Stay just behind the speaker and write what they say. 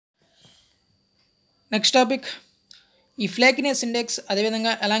Next topic ఈ ఫ్లాకినెస్ index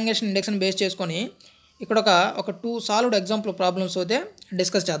అదేవిధంగా elongation ఇండెక్స్ని base చేసుకొని ఇక్కడ ఒక 2 సాల్వ్డ్ ఎగ్జాంపుల్ ప్రాబ్లమ్స్ అయితే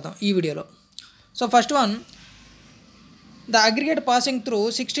డిస్కస్ చేద్దాం ఈ వీడియోలో. So first one, the aggregate passing through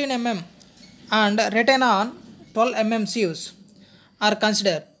 16 mm and retain on 12 mm sieves are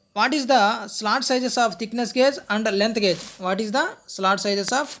considered. What is the slot sizes of thickness gauge and length gauge? What is the slot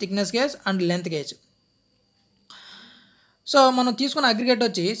sizes of thickness gauge and length gauge? So మనం తీసుకున్న aggregate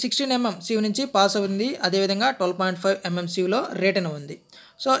వచ్చి 16 mm sieve నుంచి pass అవుతుంది, అదేవిధంగా 12.5 mm sieve లో retain ఉంది.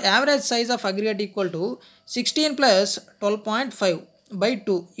 So average size of aggregate equal to 16 plus 12.5 by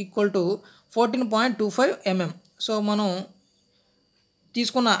 2 equal to 14.25 mm. So మనం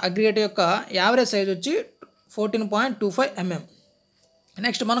తీసుకున్న అగ్రిగేట్ యొక్క యావరేజ్ సైజ్ వచ్చి 14.25 mm.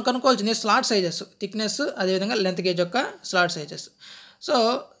 నెక్స్ట్ మనం కనుక్కోవాల్సింది స్లాట్ సైజెస్, థిక్నెస్ అదేవిధంగా లెంత్ గేజ్ యొక్క slot sizes. So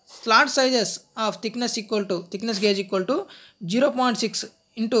slot sizes of thickness gauge equal to 0.6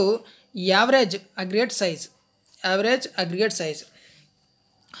 into average aggregate size.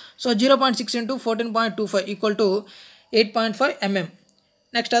 So 0.6 into 14.25 equal to 8.5 mm.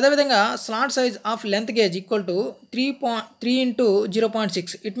 Next అదేవిధంగా slot size of length gauge equal to 3 into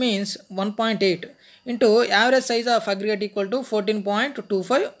 0.6 it means 1.8 into average size of aggregate equal to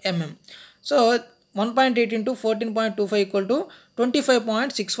 14.25 mm. So 1.8 into 14.25 equal to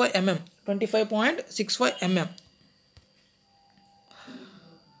 25.65 mm. 25.65 mm.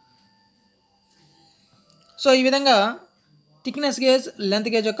 So ఈ విధంగా thickness gauge, length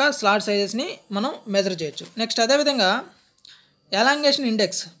gauge యొక్క slot సైజెస్ని మనం measure చేయొచ్చు. Next అదేవిధంగా elongation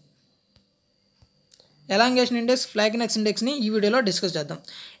index, ఫ్లాకినెస్ ఇండెక్స్ని ఈ వీడియోలో discuss చేద్దాం.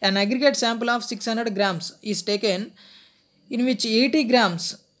 అన్ aggregate sample of 600 grams is taken in which 80 grams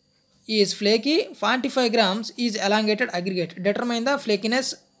is flaky, 45 grams is elongated aggregate. Determine the ఫ్లేకినెస్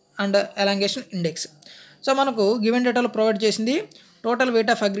and elongation index. So మనకు given డేటాలో provide చేసింది total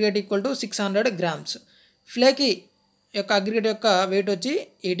weight of aggregate equal to 600 grams. Flaky యొక్క aggregate యొక్క wait వచ్చి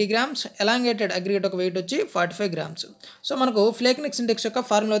 80 grams, elongated aggregate యొక్క wait వచ్చి 45 grams. So మనకు ఫ్లేకినెస్ index యొక్క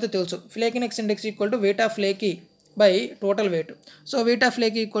ఫార్ములా అయితే తెలుసు. ఫ్లేకినెస్ index equal to weight of flaky by total weight. So weight of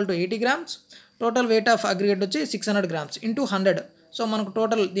flaky equal to 80 grams, total weight of aggregate వచ్చి 600 grams ఇంటూ 100. సో మనకు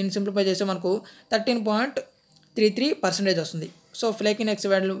total దీన్ని simplify చేస్తే మనకు 13.33% వస్తుంది. సో ఫ్లేకినెస్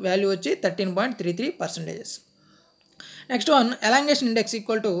వాల్యూ వచ్చి 13.33%. Next one, elongation index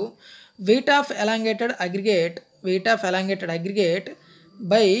equal to weight of elongated aggregate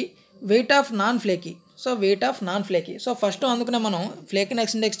by weight of non flaky. So weight of non flaky. So first అందుకనే మనం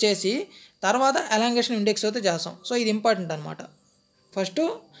ఫ్లేకినెస్ index చేసి తర్వాత ఎలాంగేషన్ ఇండెక్స్ అయితే చేస్తాం. సో ఇది ఇంపార్టెంట్ అనమాట. ఫస్ట్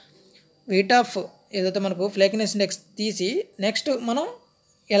వెయిట్ ఆఫ్ ఏదైతే మనకు ఫ్లేకినెస్ ఇండెక్స్ తీసి నెక్స్ట్ మనం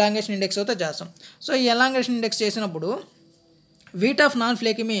ఎలాంగేషన్ ఇండెక్స్ అయితే చేస్తాం. సో ఈ ఎలాంగేషన్ ఇండెక్స్ చేసినప్పుడు weight of non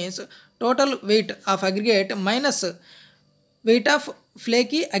flaky means total weight of aggregate minus weight of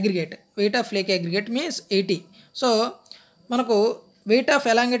flaky aggregate. Weight of flaky aggregate means 80. So మనకు వెయిట్ ఆఫ్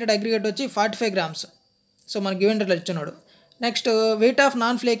ఎలాంగేటెడ్ అగ్రిగేట్ వచ్చి 45 grams. So మనకి given డేటాలో ఇచ్చున్నాడు. Next weight of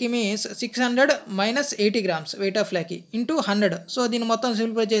non flaky means 600 minus 80 grams weight of flaky into 100. So దీన్ని మొత్తం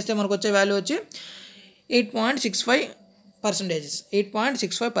simplify చేస్తే మనకు వచ్చే value వచ్చి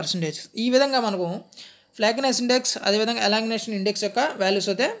 8.65%. ఈ విధంగా మనకు ఫ్లాకినెస్ ఇండెక్స్ అదేవిధంగా ఎలాంగేషన్ ఇండెక్స్ యొక్క వాల్యూస్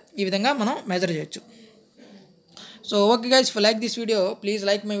అయితే ఈ విధంగా మనం మెజర్ చేయొచ్చు. So okay guys, if you like this video, please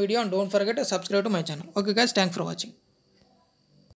like my video and don't forget to subscribe to my channel. Okay guys, thanks for watching.